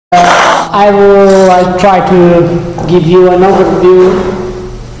I'll try to give you an overview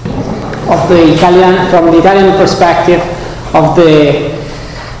of the from the Italian perspective of the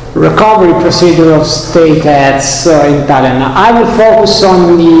recovery procedure of state aids in Italian. I will focus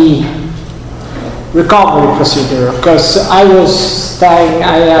on the recovery procedure because I was saying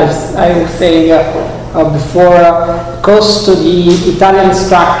before, because to the Italian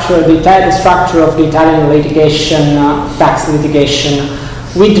structure, the structure of the Italian litigation, tax litigation,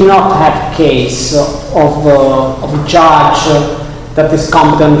 we do not have a case of a judge that is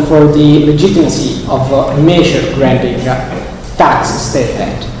competent for the legitimacy of a measure granting tax state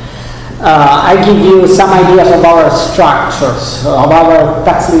aid. I give you some ideas of our structures, of our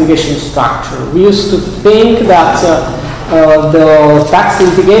tax litigation structure. We used to think that the tax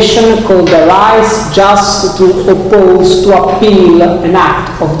litigation could arise just to oppose, to appeal an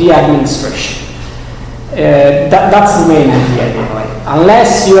act of the administration. That's the main idea, anyway.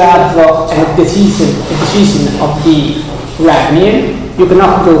 Unless you have a decision of the revenue, you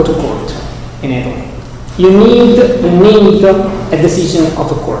cannot go to court in Italy. You need a decision of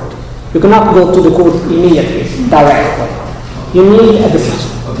the court. You cannot go to the court immediately, directly. You need a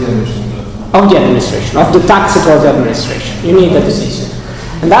decision of the administration, of the tax authority administration. You need a decision,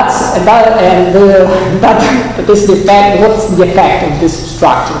 and that is the effect. What's the effect of this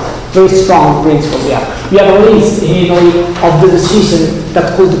structure? Very strong principle we have. We have a list in Italy of the decision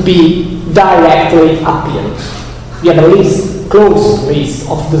that could be directly appealed. We have a list, close list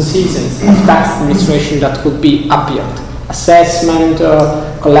of decisions of tax administration that could be appealed. Assessment,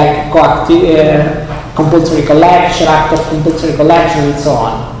 compulsory collection, act of compulsory collection, and so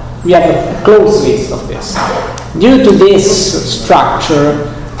on. We have a close list of this. Due to this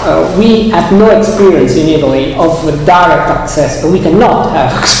structure, we have no experience in Italy of direct access, we cannot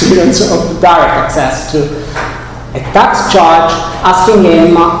have experience of direct access to a tax charge asking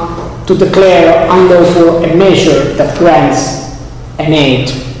him to declare unlawful a measure that grants an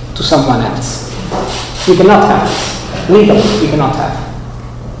aid to someone else. We cannot have it. Legally, we cannot have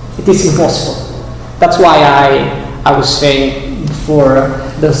it. It is impossible. That's why I was saying before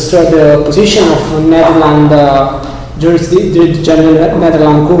the position of Netherlands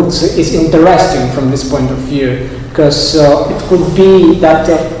Netherlands courts is interesting from this point of view, because it could be that,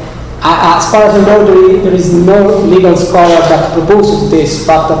 as far as I know, there is no legal scholar that proposes this,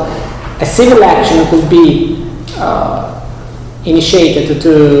 but a civil action could be initiated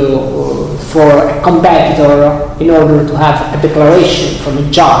for a competitor in order to have a declaration from a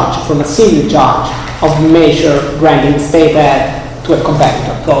judge, from a civil judge, of a measure granting state aid to a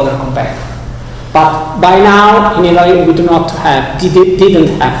competitor, to other competitor. But by now, in Italy, we do not have,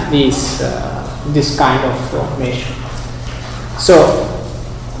 didn't have this kind of measure. So,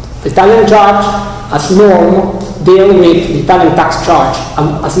 the Italian judge, as norm, deal with the Italian tax charge,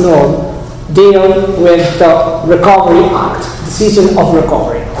 as norm, deal with the Recovery Act, decision of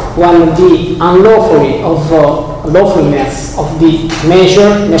recovery, when the unlawfulness of the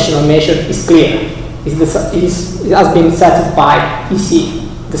measure, national measure, is clear. It has been settled by EC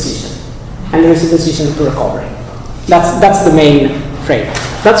decision. And there is a decision to recovery. That's the main frame.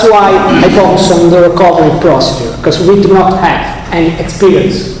 That's why I focus on the recovery procedure, because we do not have any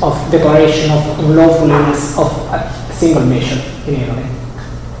experience of declaration of unlawfulness of a single measure in Italy,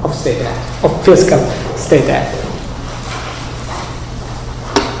 of state aid, of fiscal state aid.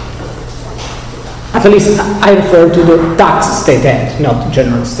 At least I refer to the tax state aid, not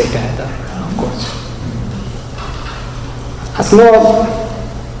general state aid, of course. As more,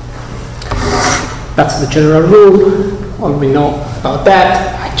 that's the general rule. All we know about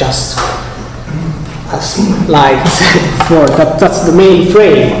that. I just, as like before, that's the main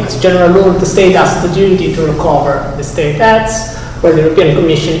frame. As general rule, the state has the duty to recover the state aids, where the European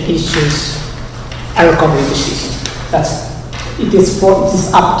Commission issues a recovery decision. It is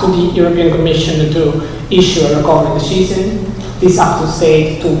up to the European Commission to issue a recovery decision. It is up to the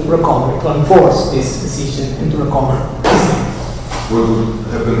state to recover, to enforce this decision and to recover. What would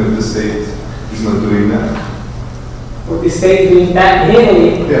happen if the state is not doing that? Would the state doing that in Italy?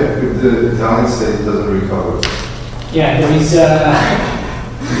 Yeah, if the Italian state doesn't recover. Yeah, there is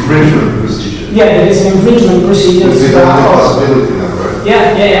infringement procedure. Yeah, there is an infringement procedure. There's a possibility now, right?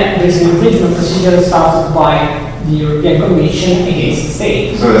 Yeah. There is an infringement procedure started by the European Commission against the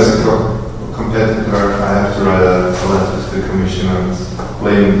state. So as a competitor, I have to write a letter to the Commission and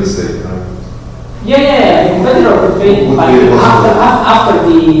blame the state, right? Yeah, the competitor could blame, but after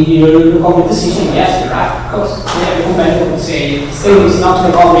the recovery decision, yes, you're right, of course. Yeah, the competitor would say the state is not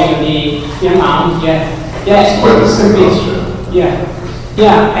recovering the amount yet. Yes, quite the same question.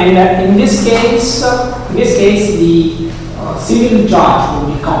 Yeah, and in this case, the civil judge will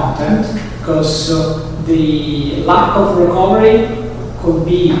be content, because the lack of recovery could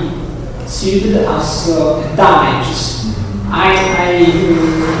be sued as damages. I have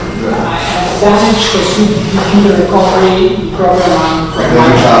damage because in the recovery program from my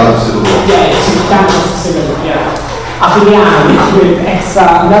child. Yeah, it's in terms of civil law, yeah. Affiliate with extra,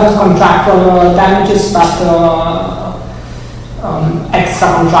 not contractual damages, but extra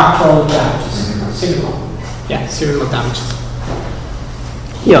contractual damages. Civil law. Yeah, civil law damages.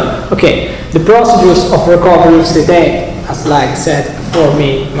 Yeah, okay. The procedures of recovery of state aid, as like said before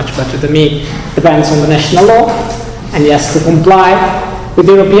me, much better than me, depends on the national law, and he has to comply with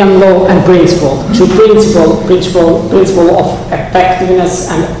European law and principle, two principle of effectiveness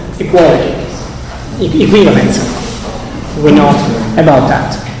and equality, equivalence. We know about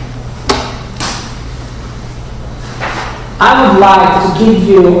that. I would like to give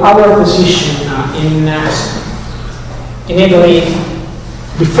you our position in Italy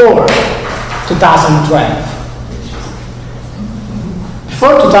before 2012.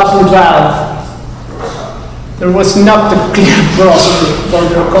 Before 2012, there was not a clear procedure for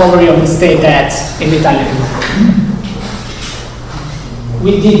the recovery of the state debts in Italian law.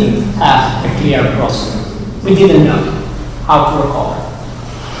 We didn't have a clear procedure. We didn't know how to recover.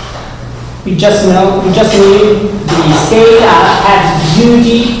 We just knew the state had the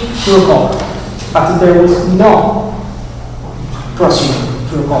duty to recover, but there was no procedure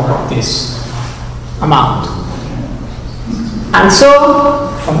to recover this amount. And so,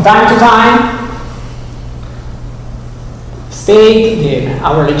 from time to time,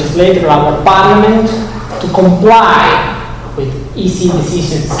 our legislature, our parliament, to comply with EC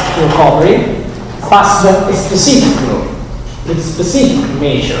decisions to recovery, passed a specific law, with specific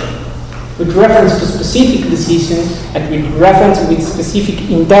measure, with reference to specific decisions and with reference with specific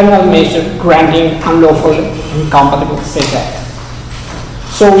internal measure granting unlawful and incompatible state debt.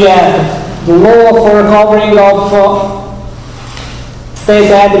 So we have the law for recovery of state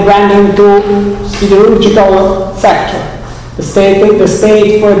debt granting to siderurgical sector. The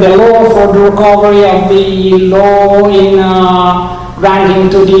state for the law for the recovery of the law in granting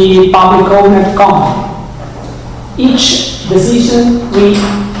to the public owned company. Each decision we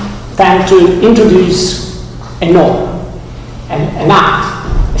tend to introduce a norm, an act,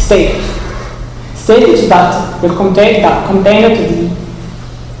 a statute that will contain the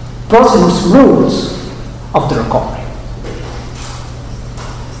procedures rules of the recovery.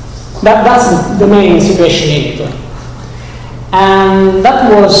 That's the main situation in Italy. And that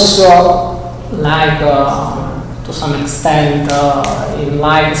was to some extent in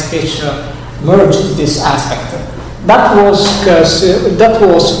my speech merged this aspect. That was because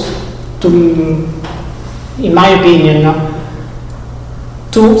in my opinion,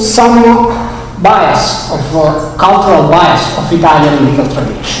 to some bias of cultural bias of Italian legal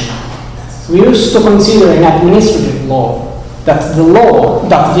tradition. We used to consider in administrative law that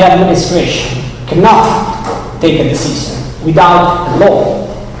the administration cannot take a decision without a law.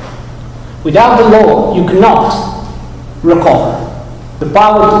 Without the law, you cannot recover. The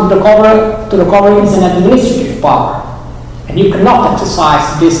power to recover is an administrative power, and you cannot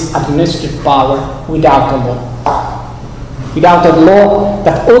exercise this administrative power without a law. Without a law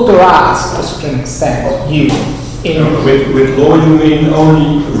that authorizes, to a certain extent, you. With law, you mean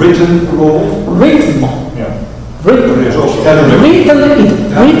only written law? Written law. Yeah. Written Italian law.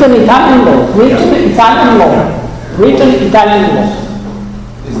 Written Italian law.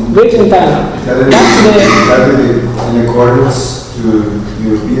 That's in accordance to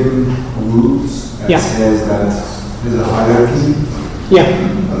European rules that says that there's a hierarchy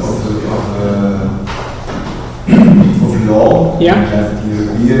of law, that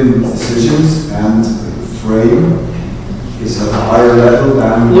European decisions and frame is at a higher level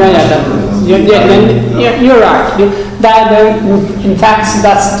than you're right. In fact,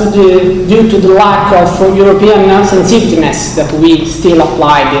 that's due to the lack of European sensitiveness that we still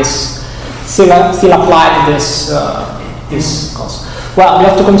apply this this cause. Well, we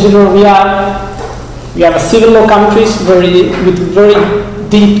have to consider we have a civil law countries with very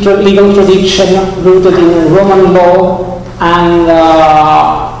deep legal tradition rooted in Roman law, and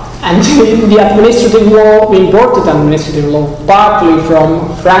the administrative law, we imported administrative law partly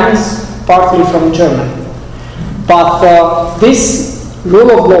from France, partly from Germany. But this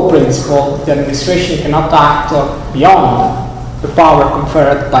rule of law principle, the administration cannot act beyond the power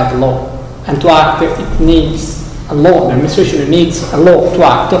conferred by the law. And to act, it needs a law. The administration needs a law to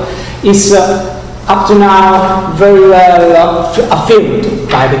act. Is up to now very well affirmed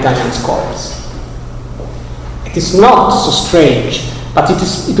by the Italian scholars. It is not so strange, but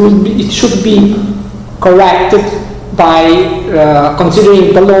it should be corrected by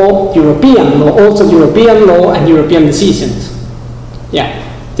considering the law, European law, also European law and European decisions. Yeah,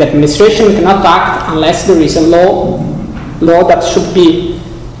 the administration cannot act unless there is a law that should be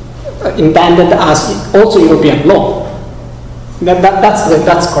intended as also European law.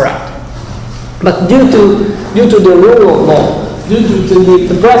 That's correct. But due to the rule of law, due to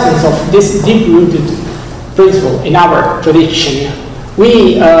the presence of this deep-rooted principle in our tradition,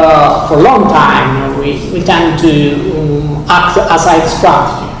 we, for a long time, we tend to act as I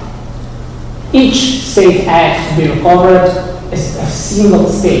described here. Each state act to be recovered is a single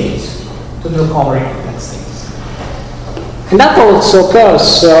state to the recovery of that state. And that also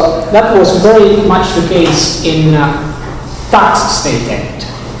occurs, that was very much the case in tax state aid.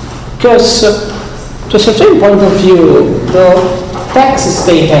 Because to a certain point of view, the tax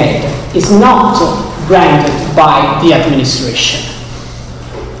state aid is not granted by the administration.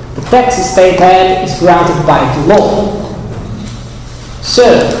 The tax state aid is granted by the law. So,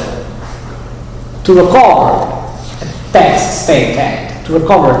 to recover a tax state aid, to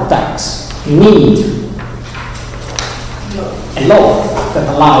recover a tax, you need a law that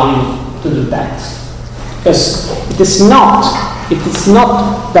allows you to do that. Because it is not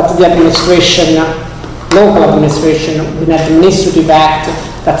that the administration, local administration, with an administrative act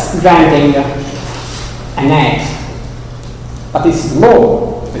that's granting an aid, but it's the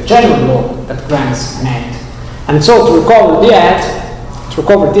law, the general law, that grants an aid. And so to recover the aid, to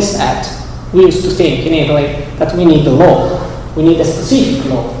recover this aid, we used to think in Italy that we need a law, we need a specific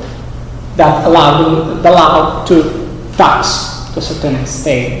law that allow to tax to a certain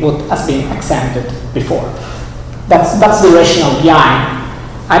extent what has been exempted before. That's the rationale behind.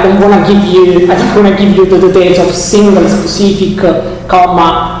 I don't want to give you the details of single specific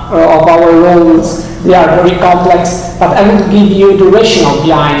comma of our rules. They are very complex, but I want to give you the rationale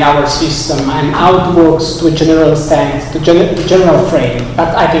behind our system and how it works to a general extent, the general frame.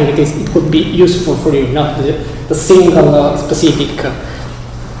 But I think it could be useful for you, not the single specific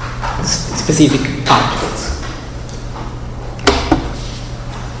articles.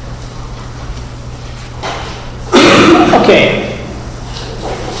 Okay.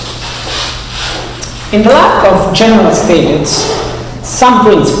 In the lack of general statements, some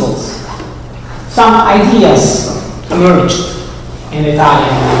principles, some ideas emerged in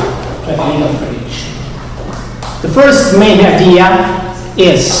Italian legal tradition. The first main idea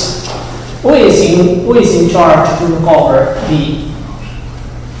is who is in charge to recover the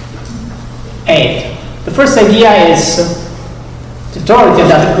aid. The first idea is the authority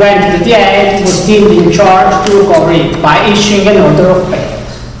that granted the aid was deemed in charge to recover it by issuing an order of payment.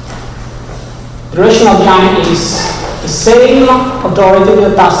 The rationale behind it is the same authority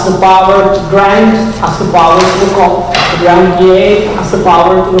that has the power to grant, has the power to recover, to grant the aid, has the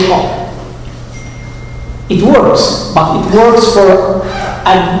power to recover. It works, but it works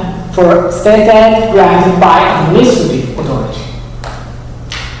for state aid granted by administrative authority.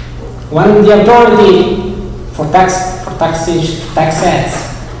 When the authority for tax aids,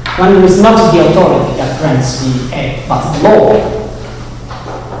 when there is not the authority that grants the aid, but the law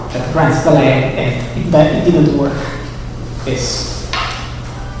that grants the aid, it didn't work. Yes.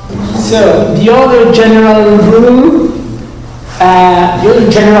 So the other general rule that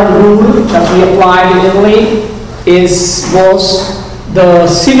we applied in Italy was the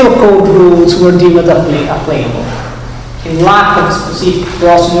civil code rules were deemed applicable. In lack of specific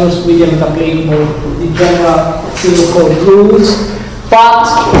procedures, we deemed applicable the general civil code rules, but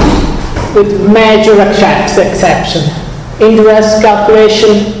with major exception. Interest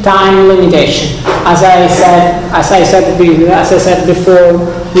calculation, time limitation. As I said before,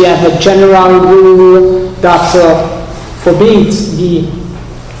 we have a general rule that forbids the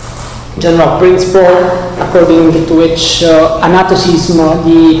general principle according to which anatocism,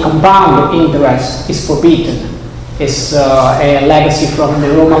 the compound interest, is forbidden. It's a legacy from the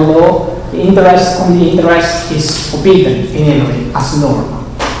Roman law. The interest on the interest is forbidden in Italy as normal.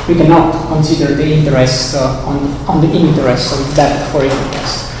 We cannot consider the interest on the interest of debt for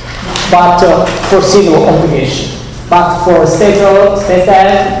interest, but for civil obligation. But for state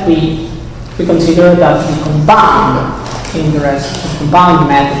aid, we consider that the compound interest, the compound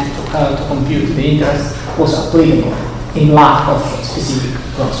method to compute the interest was applicable in lack of specific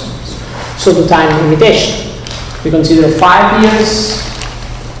procedures. So the time limitation, we consider 5 years,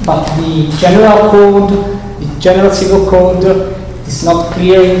 but the general code, the general civil code, is not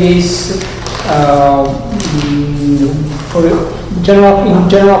clear in this. In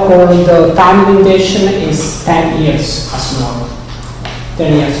general code, the time limitation is 10 years as normal.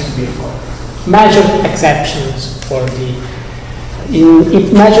 10 years to be recorded. Major exceptions for the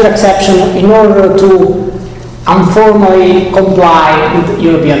major exception in order to informally comply with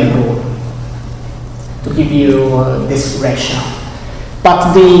European rule, to give you this rationale.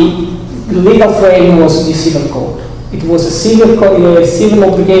 But the legal frame was the civil code. It was a civil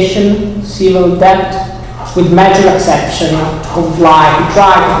obligation, civil debt, with major exception to comply, to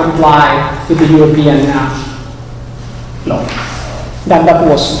try to comply with the European law. That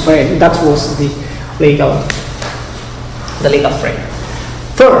was the legal frame.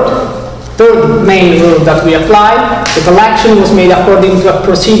 Third main rule that we applied, the election was made according to a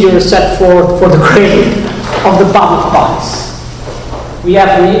procedure set forth for the grade of the public bodies. We had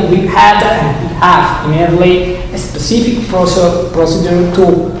and we have in Italy a specific procedure to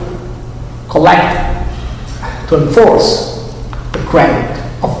collect, to enforce the credit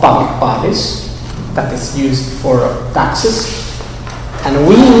of public bodies that is used for taxes, and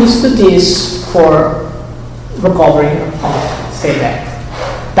we used this for recovery of state debt,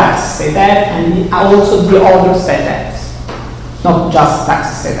 tax state debt, and also the other state debts, not just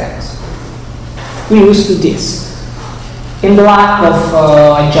tax state debts. We used this in the lack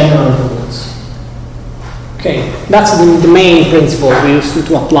of general rules. Okay, that's the main principle we used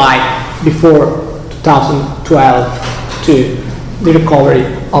to apply before 2012 to the recovery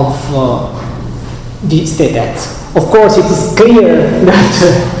of the state debts. Of course, it is clear that,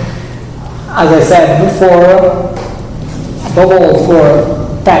 as I said before, above all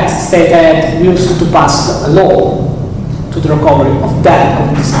for tax state debt, we used to pass a law to the recovery of debt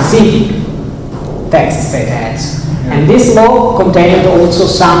of the specific tax state debts. And this law contained also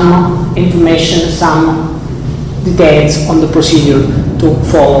some information, some details on the procedure to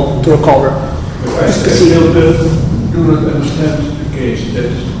follow to recover. I still do not understand the case that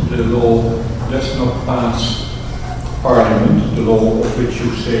the law does not pass Parliament, the law of which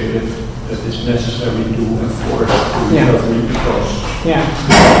you say that is necessary to enforce the recovery, because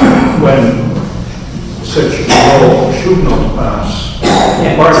when such a law should not pass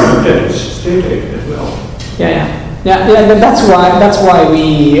Parliament, that is state aid as well. That's why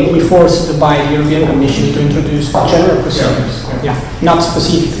we forced by the European Commission to introduce general procedures. Not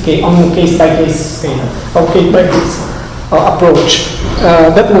specific on case-by-case approach.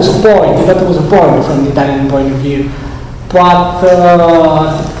 That was a point. That was a point from the Italian point of view. But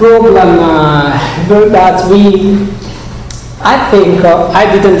the problem that I think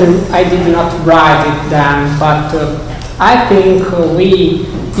I did not write it down, but I think we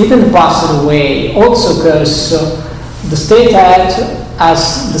didn't pass it away. Also because the state had,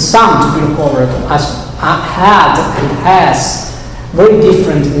 as the sum to be recovered, had and has very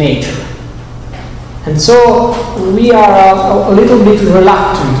different nature. And so we are a little bit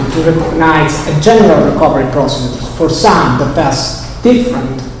reluctant to recognize a general recovery process for some that has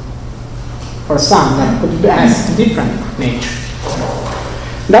different, for some that has different nature.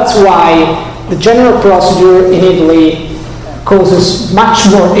 That's why the general procedure in Italy causes much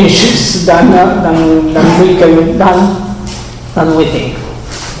more issues than we think.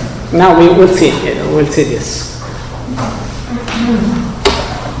 Now we will see. We'll see this.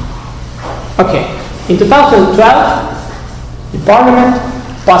 Okay. In 2012, the Parliament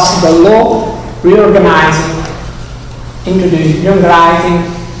passed a law reorganizing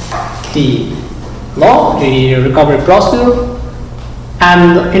the law, the recovery procedure,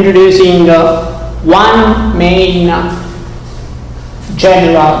 and introducing one main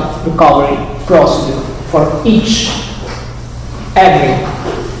general recovery procedure for every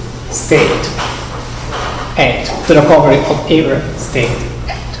state aid, the recovery of every state aid.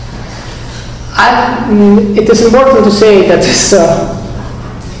 It is important to say that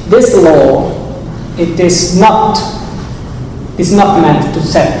this law, it is not meant to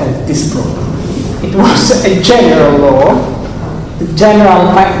settle this problem. It was a general law.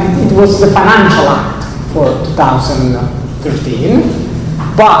 It was the Financial Act for 2013,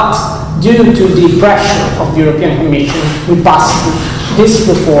 but due to the pressure of the European Commission, we passed this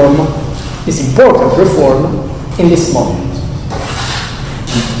reform, this important reform, in this moment.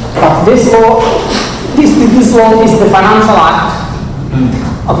 But this law is the Financial Act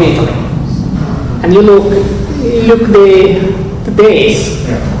of Italy. And you look the days,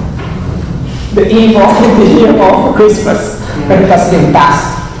 the eve of Christmas, when it has been passed.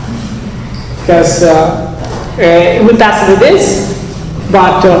 Because we passed this,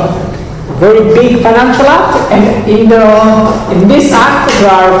 but very big Financial Act, and in this act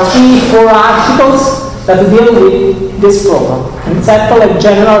there are 3-4 articles that deal with this problem and settle a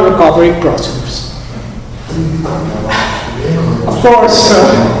general recovery procedures. Of course,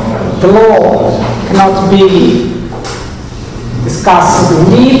 the law cannot be discussed in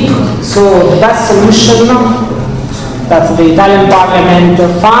deep, so the best solution that the Italian Parliament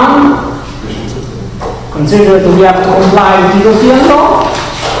found, consider that we have to comply with European law,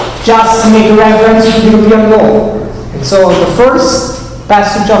 just make reference to European law. And so the first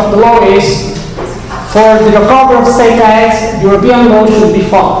passage of the law is, for the recovery of state aids, European law should be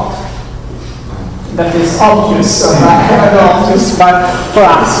followed. That is obvious, obvious, but for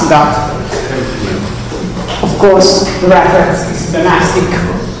us, that, of course, the reference is dynastic.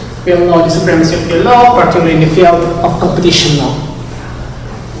 We all know the supremacy of the law, particularly in the field of competition law.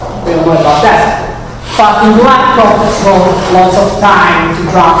 We all know about that. But in lack of lots of time to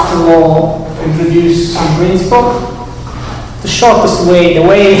draft the law, introduce some principle, the shortest way, the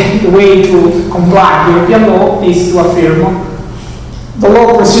way to comply with European law is to affirm the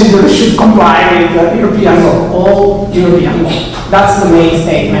law procedure should comply with the European law, all European law. That's the main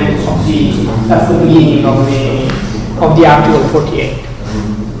statement of that's the beginning of the Article 48.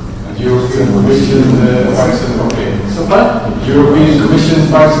 European Commission finds that okay. So what? European Commission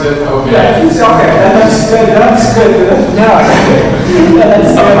finds that okay. Yeah, it's okay. That's good. That's good. No,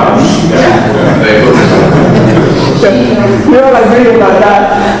 that's we all agree about that.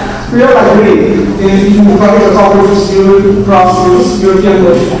 We all agree. In the public coverage process, European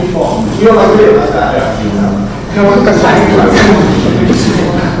law should be formed. We all agree about that. No one can find it.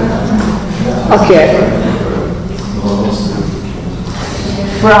 Okay.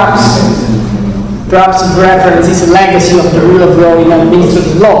 Perhaps the reference is a legacy of the rule of law in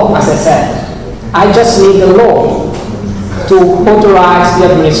administrative law, as I said. I just need the law to authorize the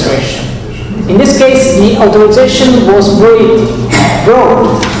administration. In this case, the authorization was very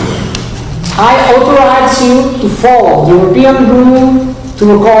broad. I authorize you to follow the European rule to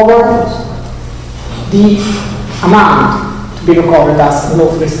recover the amount to be recovered as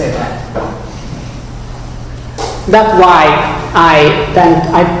lawfully state aid. That's why I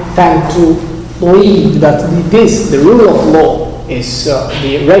tend to believe that the rule of law is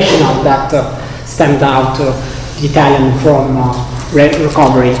the rationale that stemmed out the Italian from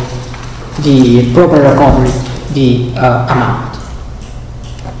recovery, the proper recovery, the amount.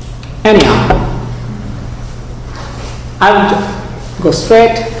 Anyhow, I will go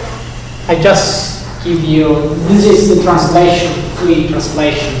straight. I just give you, this is the translation, free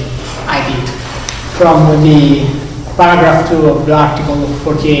translation I did from the paragraph 2 of the Article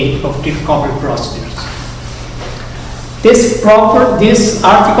 48 of the recovery procedures. This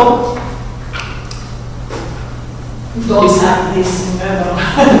article don't have this in Netherlands.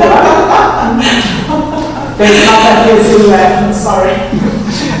 There is not that this in left, sorry.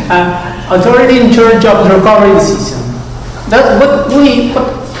 Authority in charge of the recovery decision.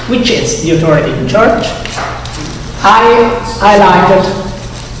 Which is the authority in charge? I highlighted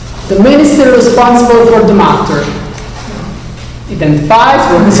the minister responsible for the matter. Identifies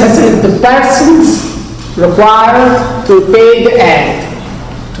or necessitates the persons required to pay the aid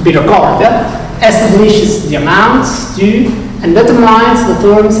to be recovered, establishes the amounts due, and determines the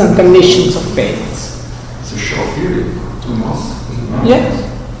terms and conditions of payments. It's a short period, 2 months. Yes.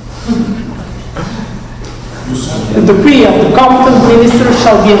 The decree of the competent minister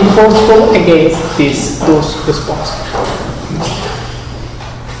shall be enforceable against those responsible.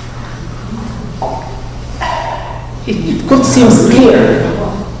 It could seem clear,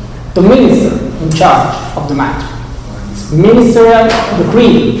 the minister in charge of the matter. It's ministerial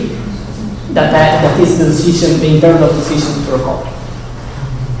decree that is the decision, the internal decision to recover.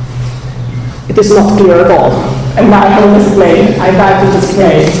 It is not clear at all, and I will explain. I try to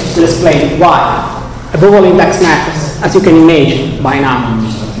explain why. Above all in tax matters, as you can imagine by now.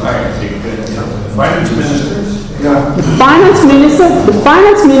 I think the finance minister. Yeah. The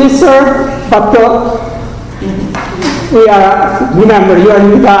finance minister, but. We are, remember, you are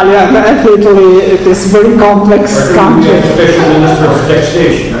in Italian, and Italy, it is very complex country. We have special minister of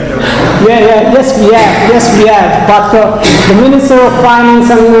taxation, I don't know. Yes, we have. But the Minister of Finance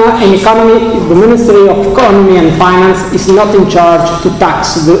and Economy, the Ministry of Economy and Finance is not in charge to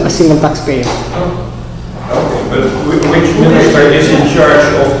tax a single taxpayer. Okay, but which minister is in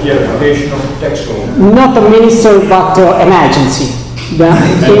charge of the application of the tax law? Not a minister, but an agency. The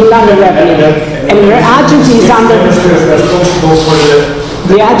Inland Revenue. And the agency is under... The minister is responsible for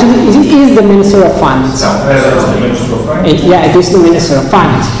the agency is the Minister of Finance. That's the Minister of Finance. Yeah, it is the Minister of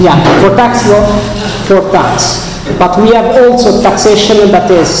Finance. Yeah, for tax law, for tax. But we have also taxation that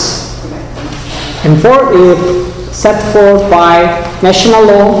is set forth by national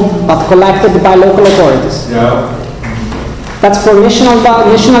law, but collected by local authorities. Yeah. That's for national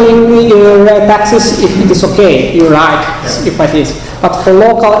taxes, it is okay, you're right, yeah. If it is. But for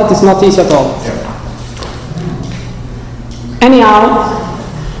local, it is not easy at all. Yeah. Anyhow,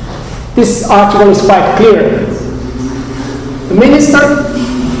 this article is quite clear. The minister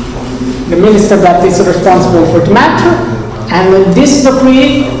the minister that is responsible for the matter, and this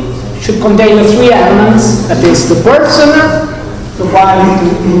decree should contain the three elements, that is the person, the one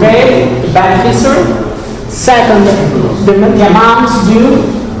to pay, the beneficiary, second, the amounts due,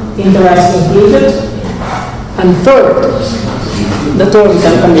 interest included, and third, the terms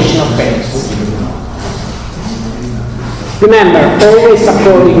and condition of payments. Remember, always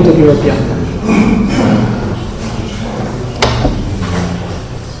according to the European Union.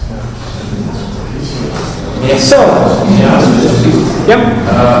 So, the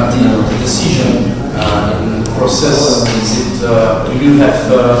decision in the process, is it, do you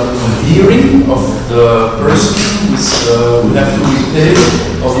have a hearing of the person who have to repay,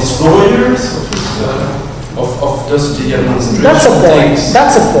 of his lawyers, of does the administration? That's a point.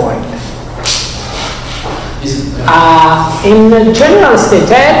 That's a point. In general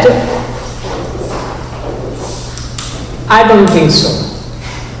state aid, I don't think so.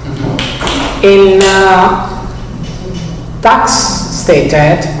 In tax state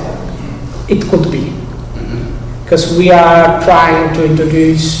aid, it could be. Because we are trying to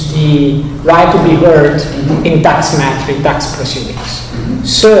introduce the right to be heard in tax matter, in tax proceedings.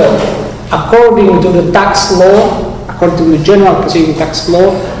 So, according to the tax law, according to the general proceeding tax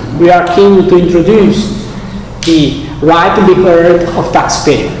law, we are keen to introduce the right to be heard of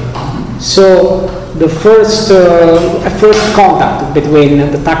taxpayer. So, the first contact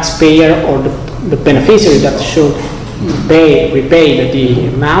between the taxpayer or the beneficiary that should repay the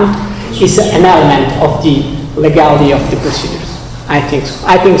amount is an element of the legality of the procedures. I think so.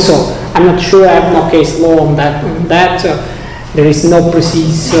 I think so. I'm not sure. I have no case law on that. There is no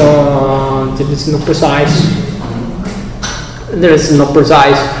precise. There is no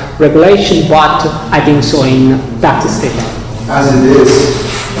precise regulation, but I think so in tax state. As it is,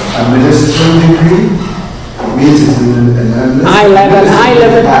 a ministerial decree means it's an high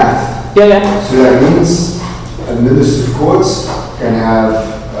level act. Yeah. So that means administrative courts can have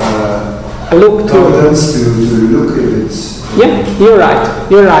a look competence to look if it's. Yeah, you're right.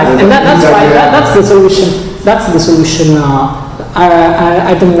 You're right, and that's why that's the solution. That's the solution.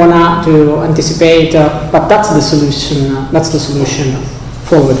 I don't want to anticipate, but that's the solution. That's the solution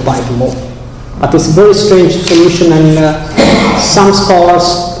followed by the law. But it's a very strange solution, and some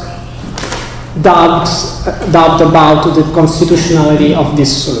scholars doubt about the constitutionality of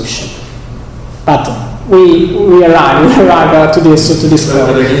this solution. But we arrive to this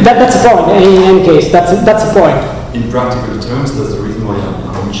point. That's a point. In any case, that's a point. In practical terms, that's the reason why I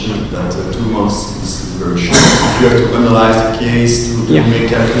mentioned that 2 months is very short. If you have to analyze the case, to make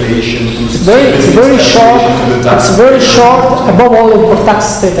calculations, it's very short. It's very short. Above all, for tax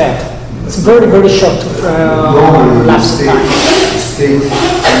state aid, it's very short. Last time. State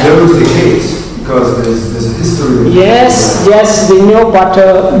knows the case because there's a history. Yes, they know, but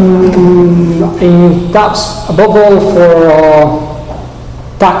in tax, above all for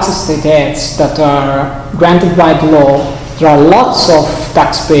tax state aids that are granted by the law, there are lots of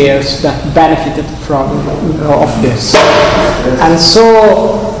taxpayers that benefited from of this, and so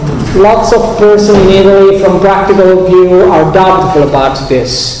lots of persons in Italy, from practical view, are doubtful about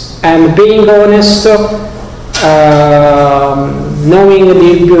this. And being honest, knowing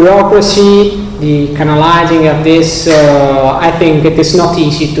the bureaucracy, the canalizing of this, I think it is not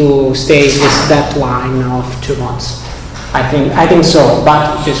easy to stay this deadline of 2 months. I think so,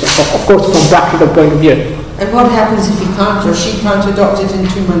 but just, of course from practical point of view. And what happens if he can't or she can't adopt it in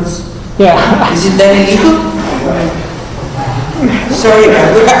 2 months? Yeah. Is it then illegal? Sorry,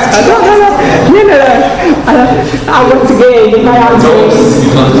 we're back to No. Once again, my answer is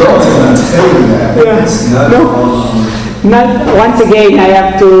once again, I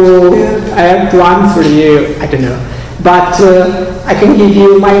have to answer you. I don't know, but I can give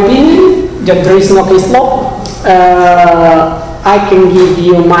you my opinion. That there is no case law. I can give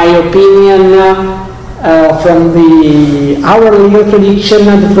you my opinion from our legal tradition.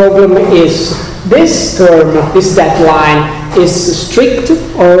 The problem is this term, this deadline, is strict,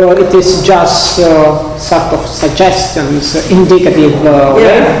 or it is just sort of suggestions, indicative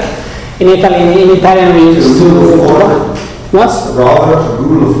way. In Italian we used to what? Rather a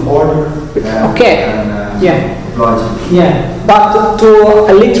rule of order. Yeah, but to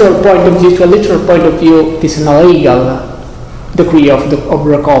a literal point of view, it is an illegal degree of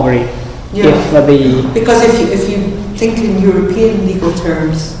recovery. Yeah. Because if you think in European legal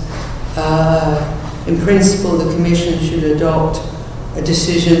terms, in principle, the Commission should adopt a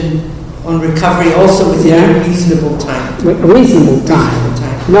decision on recovery also within a reasonable time. Reasonable time,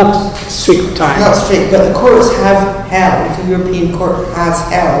 not strict time. Not strict, but the courts have held, the European Court has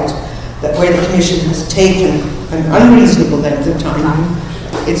held, that where the Commission has taken an unreasonable length of time,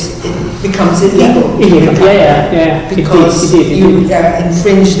 it becomes illegal. Because you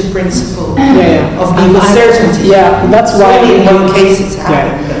infringe the principle of legal certainty. Yeah, that's why in one case it's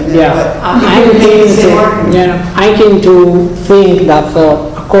happened. I came to think that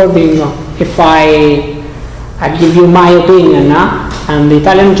if I give you my opinion, and the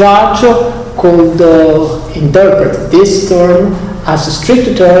Italian judge could interpret this term as a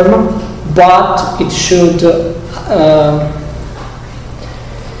strict term, but it should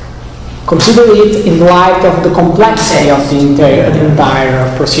consider it in light of the complexity of the entire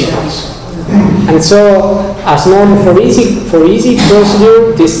proceedings. And so, as normal for easy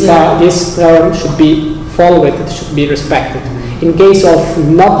procedure, this term should be followed, it should be respected. In case of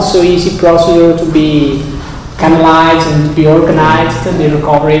not so easy procedure to be canalized and to be organized, the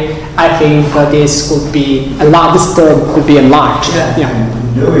recovery, I think this could be this term could be enlarged.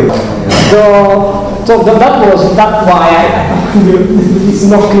 So that's why it's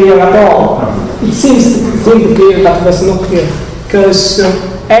not clear at all. It seems to be clear, but it was not clear because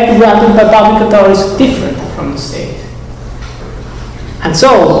aid granted by public authorities is different from the state, and so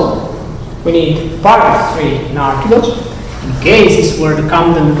we need paragraph 3 in articles. In cases where the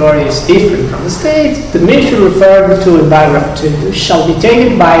competent authority is different from the state, the measure referred to in paragraph 2 shall be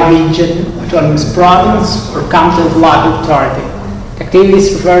taken by region, autonomous province, or competent local authority. The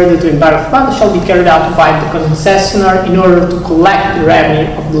activities referred to in paragraph 1 shall be carried out by the concessionaire in order to collect the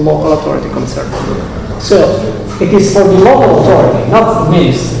revenue of the local authority concerned. So, it is for the local authority, not the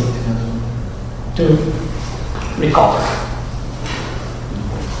ministry, to recover.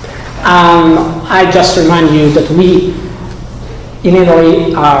 I just remind you that we in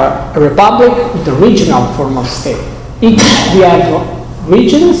Italy are a republic with a regional form of state. We have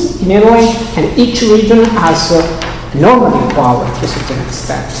regions in Italy, and each region has a normative power to a certain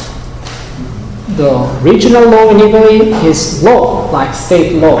extent. The regional law in Italy is law, like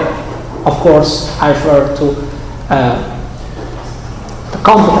state law. Of course, I refer to the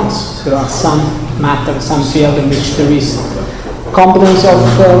competence. There are some matters, some field in which there is competence of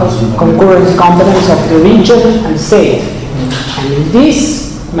concurrent competence of the region and state. And in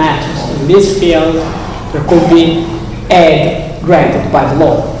these matters, in this field, there could be aid granted by the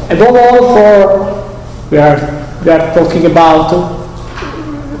law. Above all, we are talking about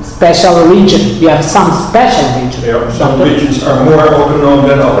special region. We have some special regions. Yeah, some regions are more autonomous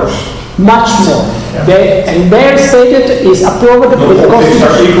than others. Much more. Yeah. And their status is approved with the constitution.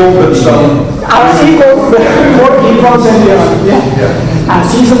 Are equal, but some are equal, more equal than the other. Yeah. And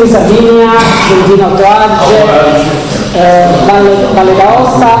Sicily, Sardinia, Trentino Adige, Valle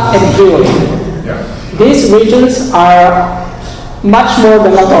d'Aosta, and Friuli. Yeah. These regions are much more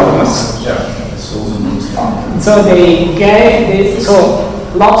than autonomous. Yeah. So they get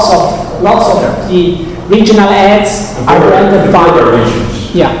lots of the regional aids are granted by the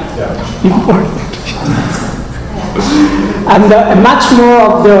regions. Yeah. And much more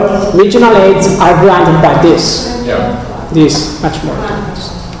of the regional aids are granted by this. Yeah. This much more.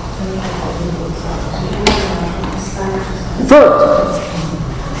 Third,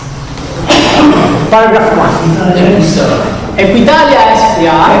 paragraph 1. Equitalia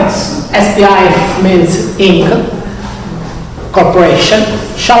SPI means Inc. Corporation,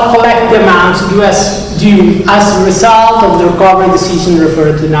 shall collect the amounts due as a result of the recovery decision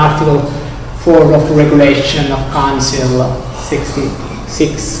referred to in Article 4 of Regulation of Council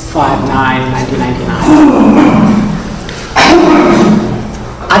 6659/1999.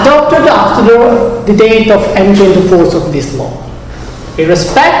 Adopted after the date of entry into force of this law,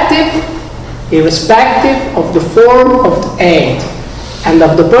 irrespective of the form of the aid and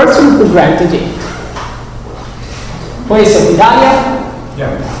of the person who granted it. What is Equitalia?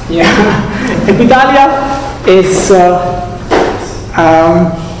 Yeah. Equitalia is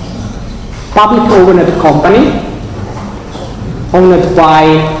public owned company owned by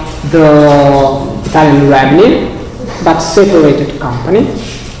the Italian revenue, but separated company,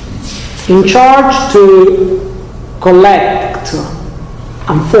 in charge to collect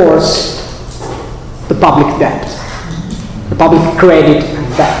and force the public debt, the public credit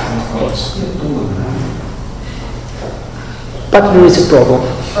and debt, of course. But there is a problem.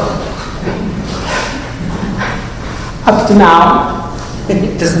 Up to now,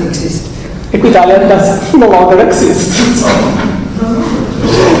 it doesn't exist. Equitalia does no longer exist.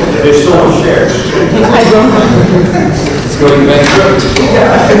 They still have shares. I don't know. It's going bankrupt.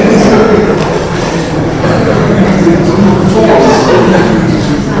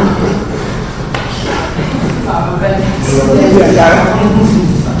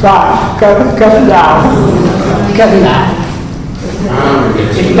 Try, cut it down. Cut it down.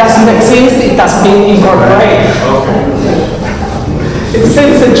 If it doesn't exist, it has been incorporated. Okay. It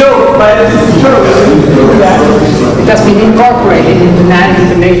seems a joke, but it is true. It has been incorporated into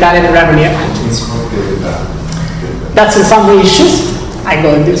the Italian Revenue Act. That's in some issues. I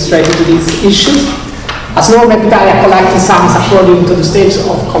go straight into these issues. As Norma Italia collects sums according to the stages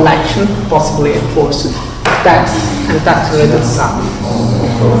of collection, possibly enforced tax and tax-related sums.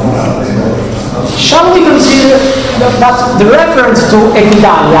 Shall we consider that the reference to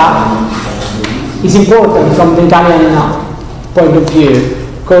Equitalia is important from the Italian point of view,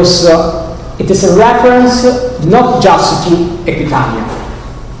 because it is a reference not just to Equitalia,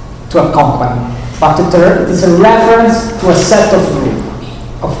 to a company, but it is a reference to a set of rules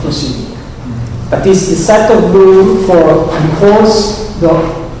of proceeding. That is the set of rules for enforce the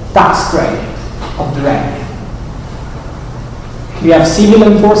tax credit of the revenue. We have civil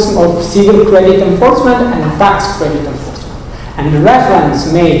enforcement of civil credit enforcement and tax credit enforcement. And the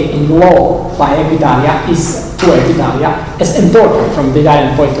reference made in law by Equitalia is to Equitalia is important from the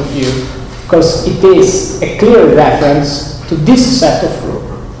Italian point of view, because it is a clear reference to this set of rules.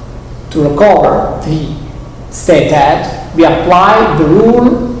 To recover the state aid, we apply the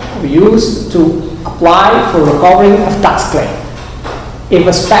rule we use to apply for recovering of tax claim,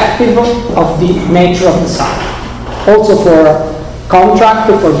 irrespective of the nature of the sum. Also for contract,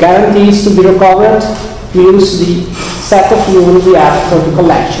 for guarantees to be recovered, we use the set of rules we have for the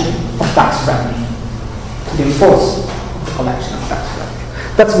collection of tax revenue, to the enforce of the collection of tax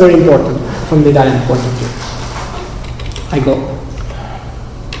revenue. That's very important from the Italian point of view. I go.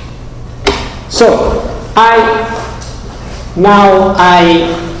 So, now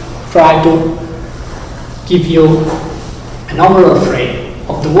I try to give you an overall frame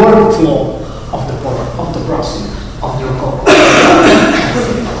of the workflow of the process of the recovery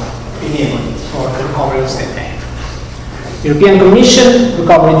in Italy for the recovery of state aid. European Commission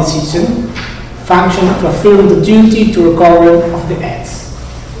recovery decision function to affirm the duty to recover of the aids.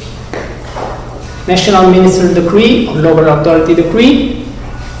 National Minister decree or local authority decree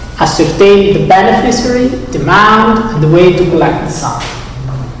ascertain the beneficiary, the amount, and the way to collect the sum.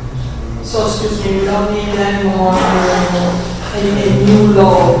 So, excuse me, we don't need any more a new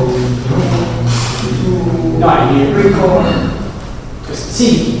law to record.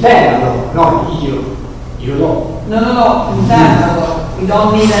 Sì, internal law, not EU law. No, internal law. We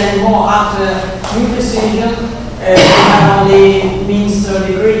don't need any more after new decision. We have only minister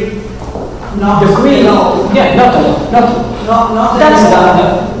decree. Not decree, law. Yeah, not a law. Not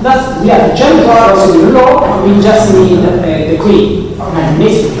that's we have a general procedure law. We just need a decree or an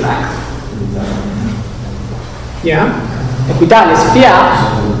administrative act. Yeah, Equitalia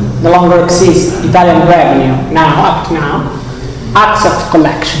SPA no longer exists. Italian revenue now, up to now, acts of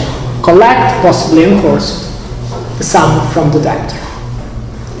collection, collect, possibly enforce the sum from the debtor.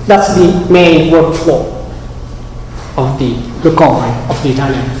 That's the main workflow of the recovery of the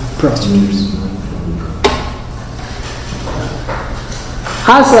Italian procedures.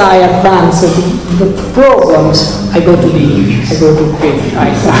 As I advance the programs, I go to finish. No,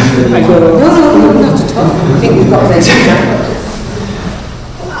 not at all. I think we've got this.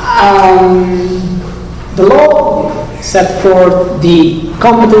 The law set forth the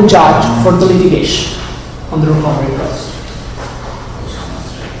competent judge for the litigation on the recovery process.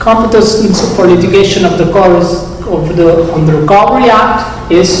 Competence for litigation of the on the Recovery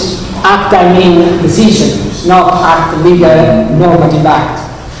Act is act, I mean decision, not act legal normative act.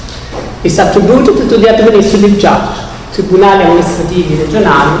 It's attributed to the administrative judge, tribunali amministrativi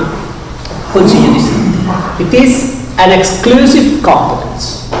regionali, Consiglio di Stato. It is an exclusive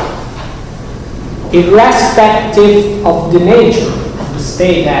competence, irrespective of the nature of the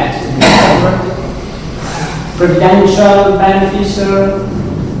state aid to be covered, providential, beneficial,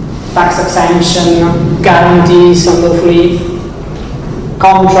 tax exemption, guarantees unlawfully,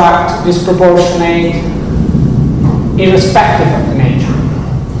 contract disproportionate, irrespective of the nature.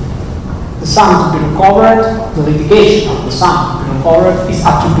 The sum to be recovered, the litigation of the sum to be recovered is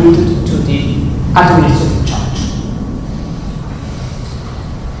attributed to the administrative judge.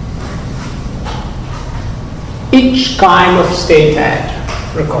 Each kind of state aid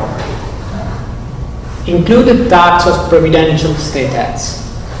recovery included tax of providential state aids.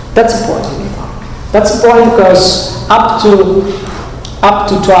 That's a point. That's a point because up to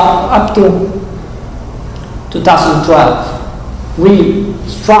 2012, we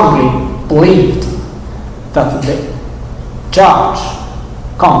strongly believed that the judge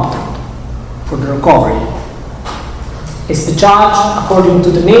competent for the recovery is the judge according to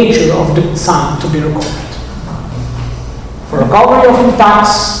the nature of the sum to be recovered. For recovery of the tax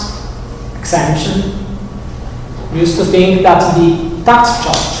exemption, we used to think that the tax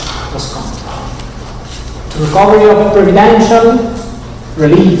judge was competent. To recovery of providential,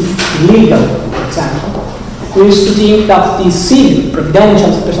 relief, legal, for example, we used to think that the civil,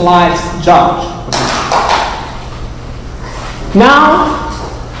 providential, specialized judge. Now,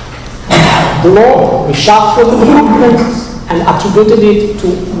 the law reshuffled the competence and attributed it to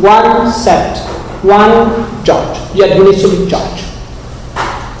one set, one judge, the administrative judge.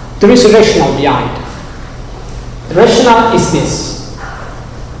 There is a rationale behind. The rationale is this.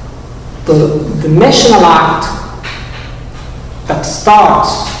 The national act that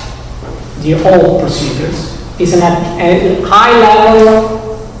starts the whole procedures is a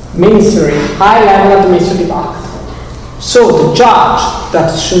high-level ministry, high-level administrative act. So the judge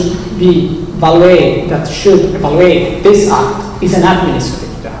that should evaluate this act is an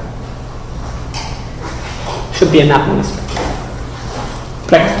administrative judge. Should be an administrative.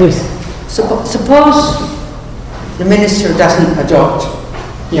 Please. Suppose the minister doesn't adopt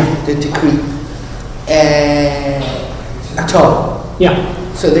the decree at all. Yeah.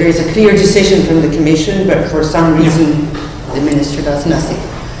 So there is a clear decision from the Commission, but for some reason the minister does nothing.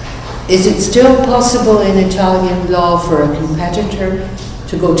 Is it still possible in Italian law for a competitor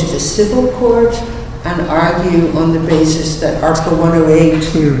to go to the civil court and argue on the basis that Article 108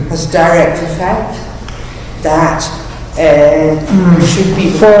 has direct effect? That should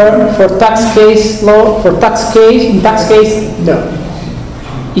be for tax case law, in tax case, no.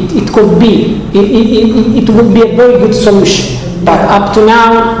 It could be, it would be a very good solution, but up to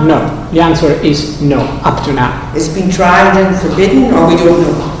now, no. The answer is no, up to now. It's been tried and forbidden, or we don't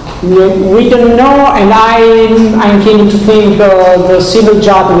know? We don't know, and I'm keen to think the civil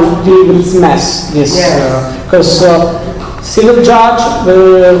judge will deal with this mess, because civil judge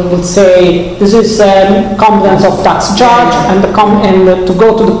will say this is competence of tax judge, and to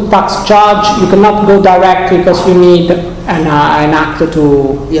go to the tax judge you cannot go directly because you need an actor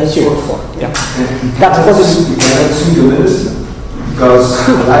to sue for. Yeah. That's what is. You cannot sue the minister because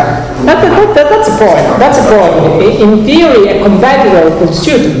that's a point. That's a point. In theory, a competitor could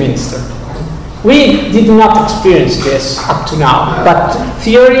sue the minister. We did not experience this up to now, but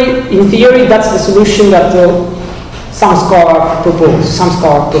in theory, that's the solution that some scholar propose.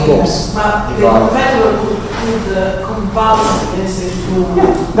 But the competitor could compel the minister to.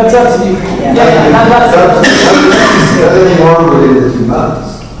 That's absolutely. that's any more within the 2 months.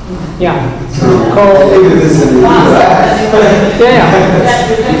 Yeah. So even this is an illegal act. You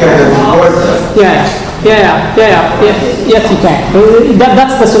can enforce that. Yes, you can.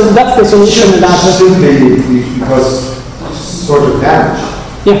 That's the solution. That should be because sort of damage.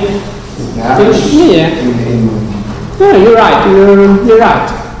 Damage. No, you're right. You're right.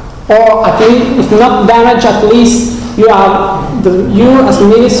 Or at least, if not damage, at least you as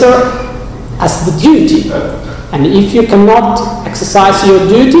minister has the duty. And if you cannot exercise your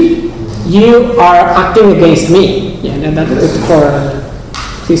duty, you are acting against me.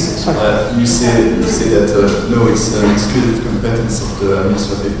 Please, sorry. You say that no, it's an exclusive competence of the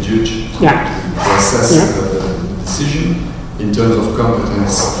administrative judge to assess the decision. In terms of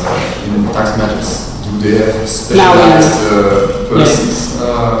competence in tax matters, do they have specialized persons?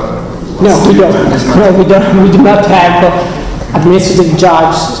 No, we don't. No, we don't. We do not have administrative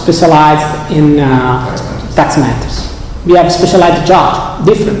judge specialized in tax matters. We have specialized judge,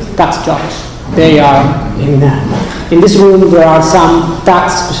 different tax judges. They are in this room. There are some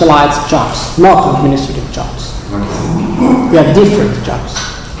tax specialized judges, not administrative judges. We have different judges.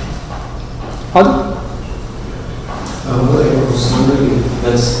 Pardon? I was wondering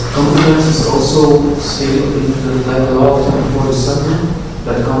that competence is also stated in the law of 24/7.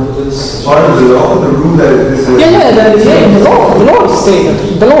 That competence. Part of the law, the rule that it is. The law is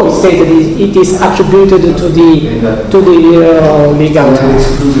stated. The law is stated. It is attributed to the legal.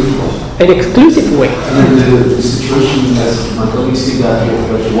 An exclusive way. And then the situation, as my colleague said, that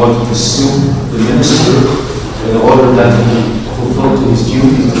you want to sue the minister in order that he fulfill to his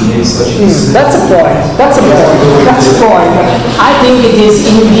duties to make such a decision. That's a point. That's a point. That's a point. I think it is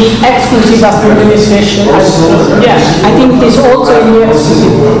in the exclusive administration. I think it is also in the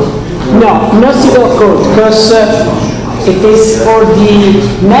exclusive. No civil code, because it is for the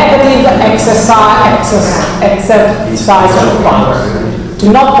negative exercise of power. To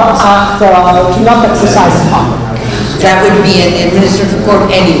not exercise power. That would be in the administrative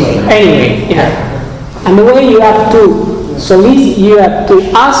court anyway. And the way you have to you have to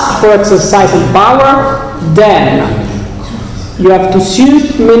ask for exercising power, then you have to sue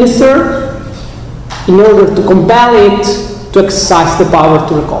the minister in order to compel it to exercise the power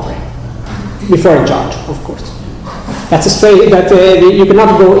to recovery before a judge, of course. That's a straight, you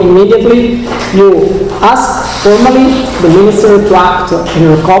cannot go immediately. You ask formally the minister to act in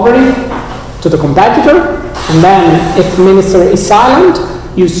recovery to the competitor, And then, if the minister is silent,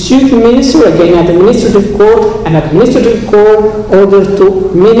 you sue the minister again at the administrative court, and administrative court order to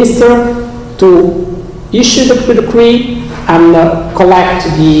minister to issue the decree and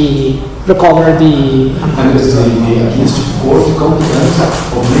recover the. And is the administrative court competent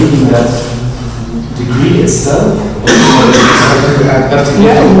of making that decree itself?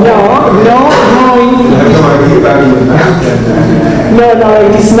 No,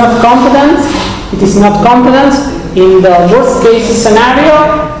 it is not competent. It is not competent. In the worst case scenario,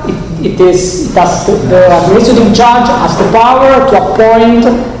 the administrative judge has the power to appoint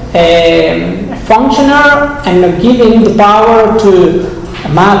a functionary and give him the power to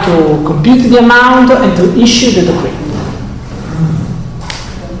compute the amount and to issue the decree.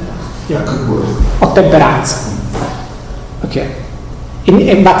 Ottemperanza. Okay.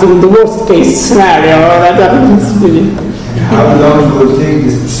 But in the worst case scenario, how long will it take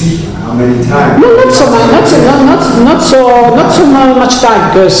this procedure? How many times? No, not so much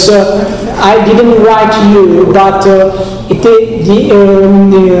time, because I didn't write to you, but the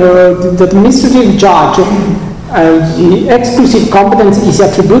administrative judge, the exclusive competence is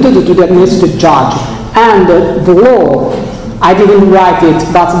attributed to the administrative judge, and the law, I didn't write it,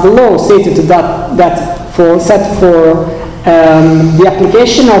 but the law stated that set for the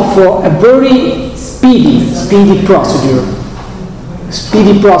application of a very speedy procedure.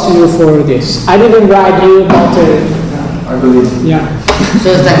 Speedy procedure for this. I didn't write you about I believe. Yeah.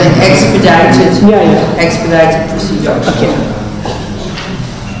 So it's like an expedited expedited procedure. Okay.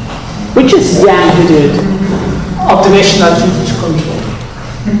 Which is the attitude of the national judicial control?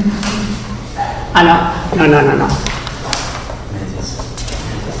 No.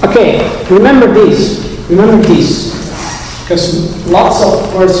 Okay, remember this, because lots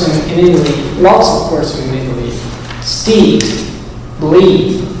of persons in Italy still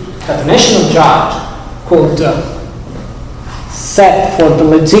believe that the national judge could set for the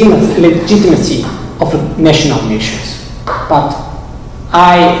legitimacy of national missions. But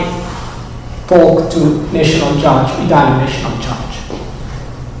I talk to national judge, Italian national judge.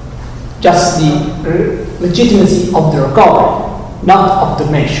 Just the legitimacy of the recovery, not of the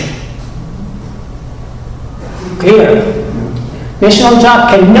mission. Clear? National judge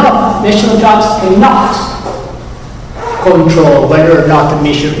cannot control whether or not the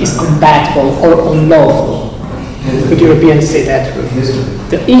mission is compatible or unlawful. Could Europeans say that?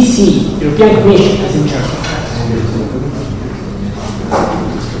 The EC, European Commission, is in charge of that.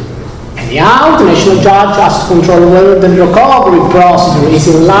 Anyhow, the national judge has to control whether the recovery procedure is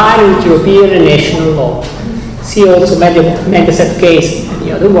in line with European and national law. See also Mediaset case and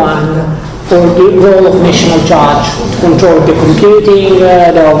the other one for the role of national judge to control the computing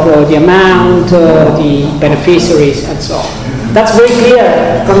of the amount, the beneficiaries, and so on. That's very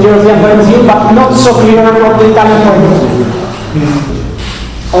clear from the European point of view, but not so clear from the Italian point of view.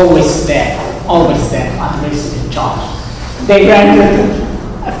 Always there, administrative judge. They granted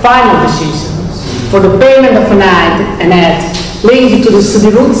a final decision for the payment of an ad linked to the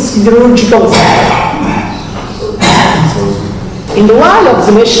siderurgical sector. In the while of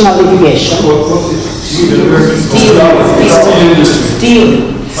the national litigation,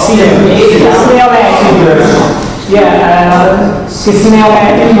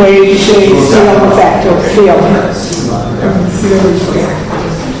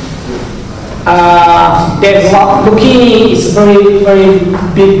 Lucchini is a very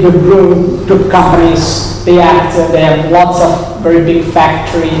big group companies. They have lots of very big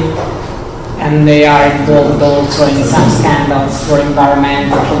factories. And they are involved also in some scandals for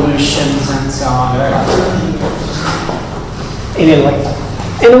environmental pollutions and so on. In Italy.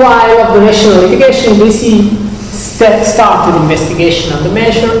 And while of the national litigation, DC started investigation of the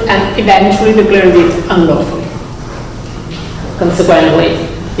measure and eventually declared it unlawful. Consequently,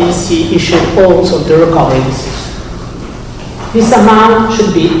 DC issued also the recovery decision. This amount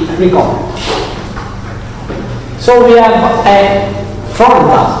should be recovered. So we have a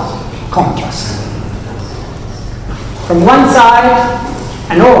frontal contrast. From one side,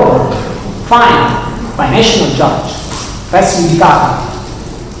 an order fined by national judge, res judicata,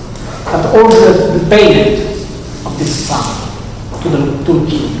 that ordered the payment of this sum to the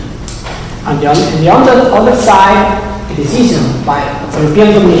king. And on the other side, a decision by the European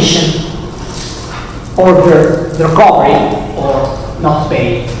Commission ordered the recovery or not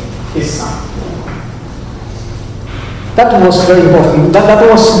pay this sum. That was very important.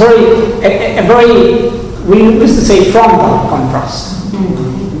 That was a very, we used to say, frontal contrast.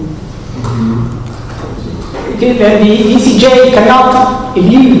 The ECJ cannot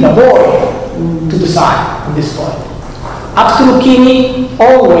avoid to decide on this point. Up to Lucchini,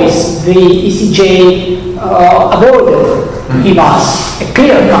 always the ECJ avoided to give us a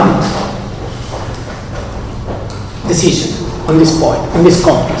clear-cut decision on this point, on this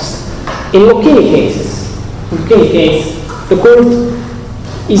context. In Lucchini cases, the court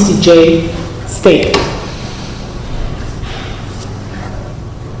ECJ stated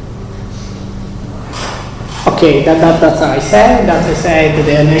okay, that's what I said. That I said that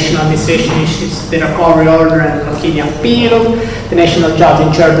the national administration issues the recovery order and Lucchini appealed. The national judge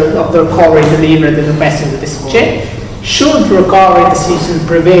in charge of the recovery delivered the best of the ECJ. Should the recovery decision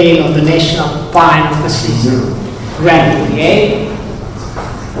prevail on the national final decision granted the aid?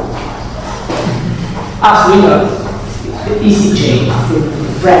 As we know, the ECJ approved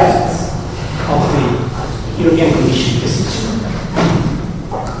the presence of the European Commission decision.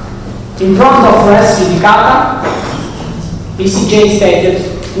 In front of res judicata, ECJ stated,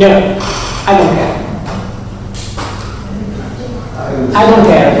 no, I don't care. I don't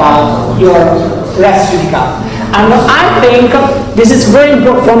care about your res judicata. And I think this is very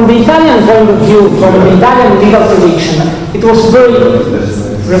important from the Italian point of view, from the Italian legal tradition. It was very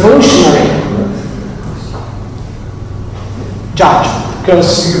revolutionary judgment, because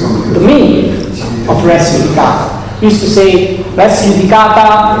the meaning of res judicata used to say res judicata.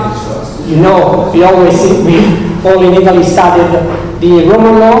 You know, we all in Italy studied the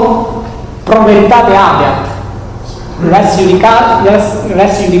Roman law, pro veritate habeat. Res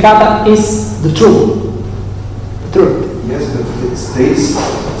judicata is the truth. Yes, but it states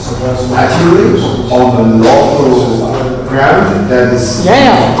actually on the lawful ground that is.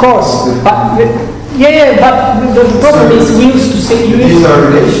 Yeah, of course. But but the problem is we used to say the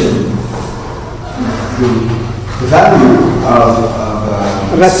value of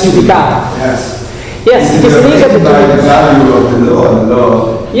res judicata. Yes. Yes, it is linked to the value of the law and the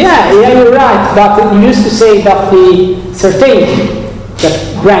law. Yeah, you're right. But you used to say that the certainty that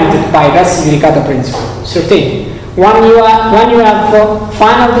granted by res judicata principle, certainty. When you have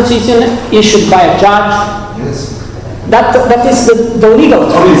final decision issued by a judge, yes, that is the legal.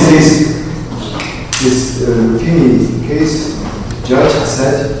 Obviously, this Lucchini case, judge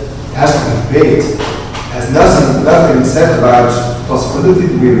said has to be paid. Has nothing said about possibility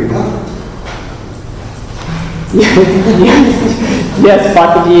to be recovered. Yes,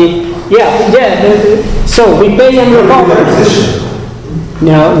 but so we pay and recover.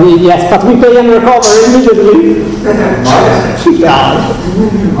 No, yes, but we pay and recover immediately.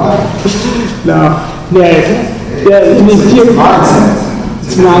 No,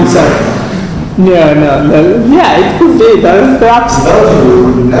 it's mindset. No, yeah, it could be, perhaps.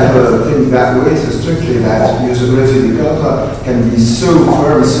 Belgium would never think that way so strictly that usability judicata can be so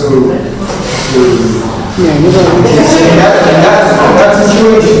firm, so yeah, in that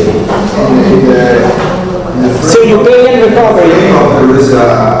situation, so you pay and recover. There is a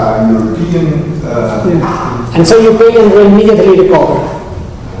European. And so you pay and immediately recover.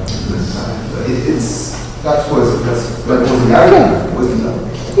 That was the argument, wasn't it?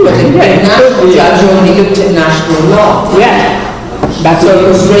 But the national judge only looked at national law. Yeah. That's why it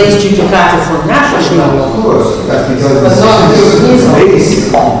was raised judicata for national law. Of course, that's because the decision is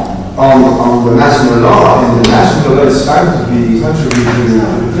based on the national law, and the national law is found to be contrary to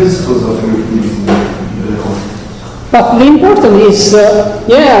the principles of the European law. But the important is,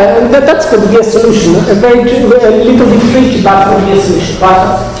 that's going to be a solution. A little bit tricky, but going to be a solution. But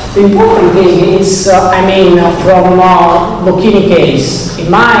the important thing is, from Lucchini case,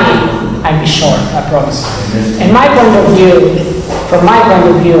 I'll be short, I promise. In my point of view, from my point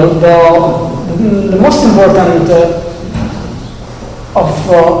of view, the most important of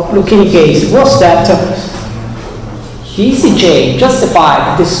Lucchini case was that the ECJ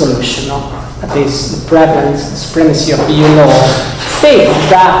justified this solution, that is the prevalence, the supremacy of EU law, stated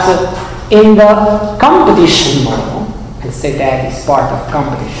that in the competition law, and say that is part of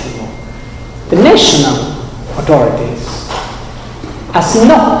competition law, the national authorities has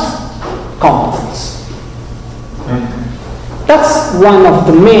not competence. That's one of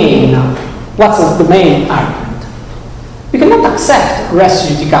the main argument. We cannot accept res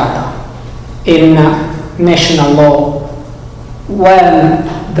judicata in national law when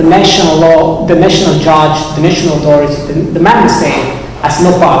the national law, the national judge, the national authority, the member state has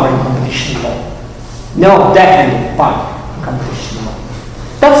no power in competition law. No definite power in competition law.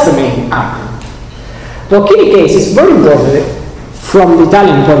 That's the main argument. The Lucchini case is very important from the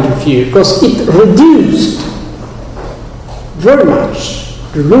Italian point of view because it reduced very much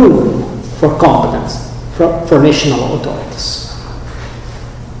the room for competence for national authorities.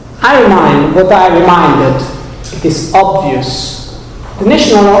 What I reminded, it is obvious The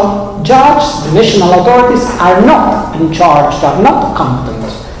national judges, the national authorities are not in charge, are not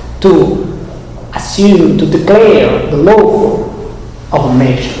competent to assume, to declare the lawful of a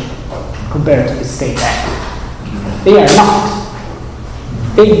measure compared to the state act. They are not.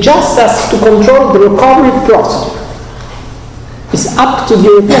 They just have to control the recovery procedure. It's up to the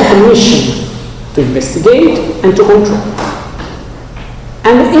European Commission to investigate and to control.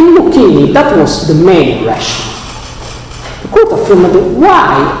 And in Lucchini, that was the main rationale. The court affirmed,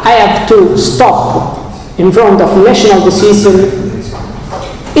 why I have to stop in front of national decision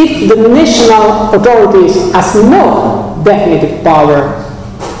if the national authorities has no definitive power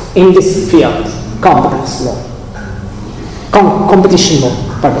in this field, competence law, competition law,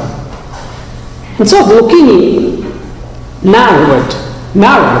 pardon. And so Lucchini narrowed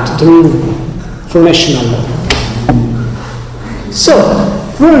the rule for national law. So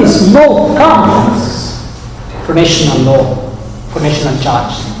there is no competence for national law, for national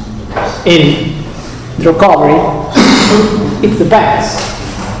judges in the recovery. It depends.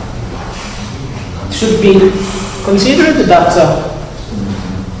 It should be considered that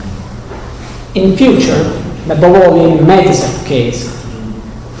in future, above all in Mediaset case,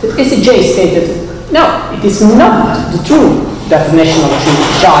 the ECJ stated, no, it is not the truth that the national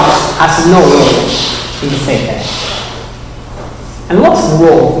judge has no role in the state act. And what's the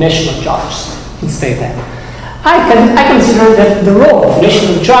role of national judges in state act? I consider that the role of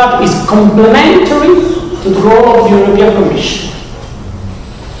national judge is complementary to the role of the European Commission.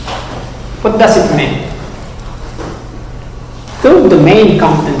 What does it mean? Though the main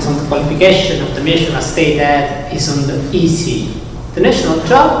competence on the qualification of the national state aid is on the EC, the national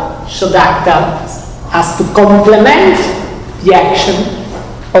judge should act as to complement the action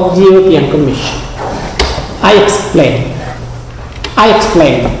of the European Commission. I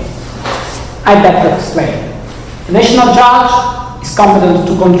better explain. The national judge is competent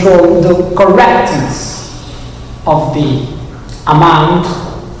to control the correctness of the amount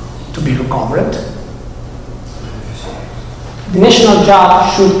to be recovered. The national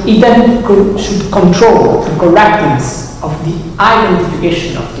judge should control the correctness of the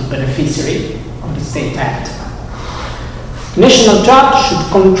identification of the beneficiary of the state act. The national judge should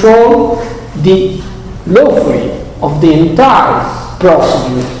control the lawfully of the entire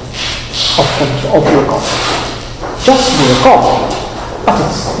procedure of recovery. Just the recovery. But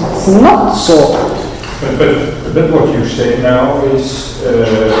it's not so. But what you say now is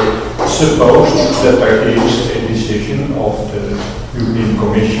suppose that there is a decision of the European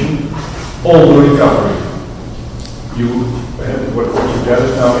Commission on the recovery. What you tell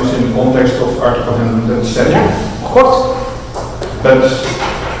us now is in the context of Article 107. Yeah, of course. But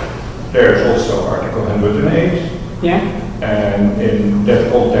there's also Article 108. Yeah. And in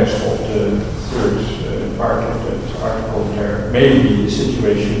that context of the third part of that article, there may be a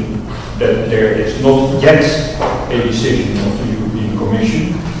situation that there is not yet a decision of the European Commission.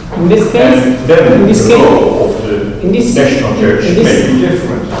 In this case, and then the role of the national judge may be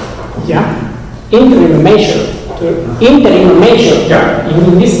different. Yeah. Interim measure. Yeah.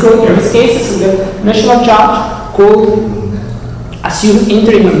 In this case, the national judge could assume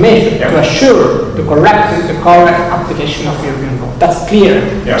interim measure to assure the correct application of European law. That's clear.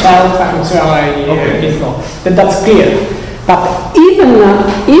 Yeah. That's clear. But even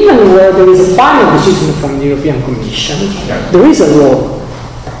where there is a final decision from the European Commission, there is a role.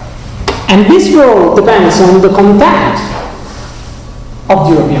 And this role depends on the content of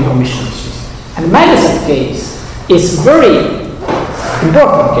the European Commission. And the Mediaset case is a very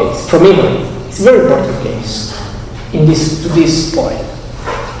important case from Italy. It's a very important case to this point.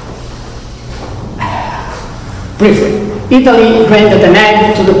 Briefly, Italy granted an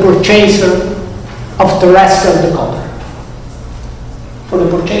aid to the purchaser of terrestrial decoder. For the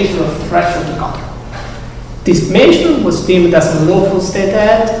purchaser of terrestrial decoder. This measure was deemed as a lawful state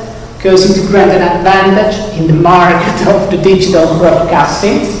aid because it granted an advantage in the market of the digital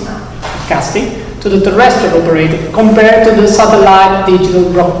broadcasting to the terrestrial operator compared to the satellite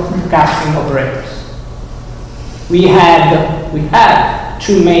digital broadcasting operators. We had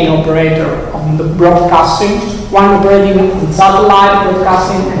two main operators on the broadcasting, one operating on satellite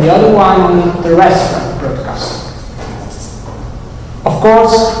broadcasting and the other one on terrestrial broadcasting. Of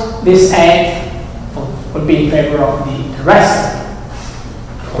course, this aid would be in favor of the terrestrial.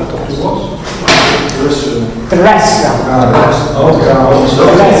 Terrestrial.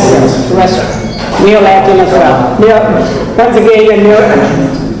 Neo-Latin as well.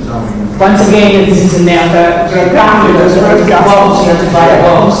 Once again, this is another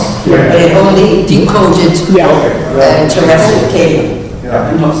They only decoded terrestrial cable.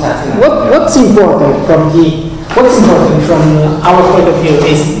 What's important from the what's important from our point of view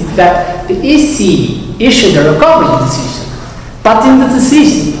is that the EC issued a recovery decision, but in the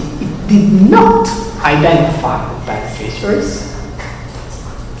decision it did not identify the beneficiaries,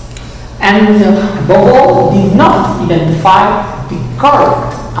 and above all, did not identify the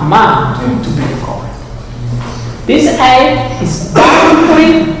correct amount to be recovered. This aid is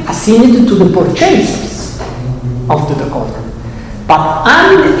directly assigned to the purchasers of the recovery, but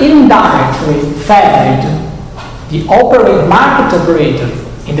indirectly favored the market operator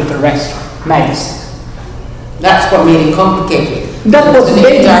in the terrestrial medicine. That's what made it complicated. That was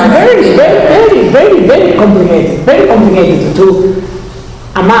very complicated to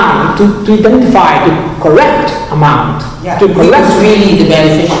identify the correct amount. Yeah, who is really the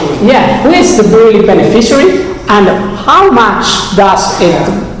beneficiary? Yeah, who is the really beneficiary, and how much does it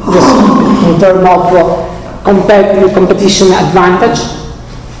in terms of competition advantage?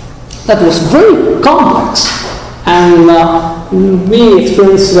 That was very complex, and we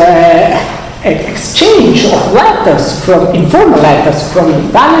experienced exchange of letters, informal letters from the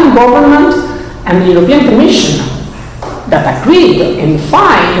Italian government and the European Commission that agreed in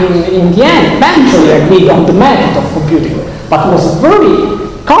the end, eventually agreed on the method of computing, but it was very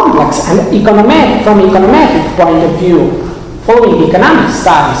complex and from economic point of view, following economic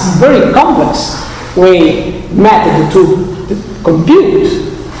studies, very complex method to compute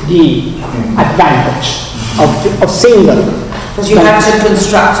the advantage of single. Because you had to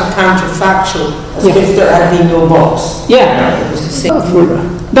construct a counterfactual as if there had been no box. Yeah, it was the same.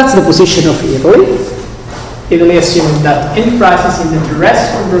 That's the position of Italy. Italy assumed that enterprises in the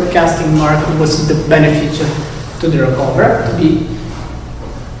terrestrial broadcasting market was the benefit to the recovery, to be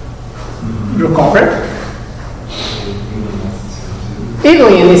recovered.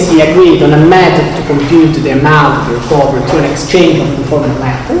 Italy and EC agreed on a method to compute the amount to be recovered through an exchange of informal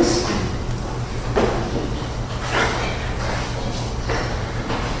letters.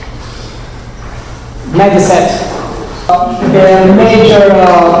 Mediaset, the major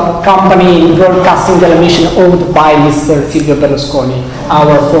company in broadcasting television owned by Mr. Silvio Berlusconi,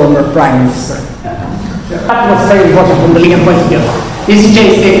 our former Prime Minister. That was very important from the legal point of view. ECJ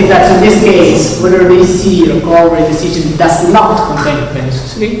stated that in this case, whether the EC recovery decision does not contain a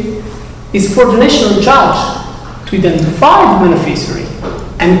beneficiary, is for the national judge to identify the beneficiary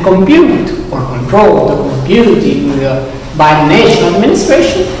and compute or control the computing by the national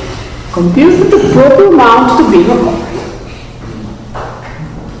administration, compute the proper amount to be recovered.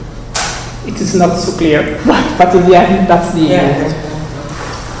 It is not so clear, but in the end, that's the end.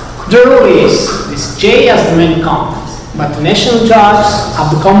 The rule is this J has the main content, but the national judges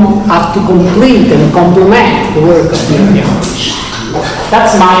have to complete and complement the work of the European Commission.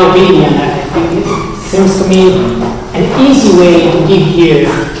 That's my opinion. It seems to me an easy way to give you a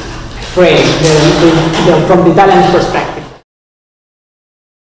phrase from the Italian perspective.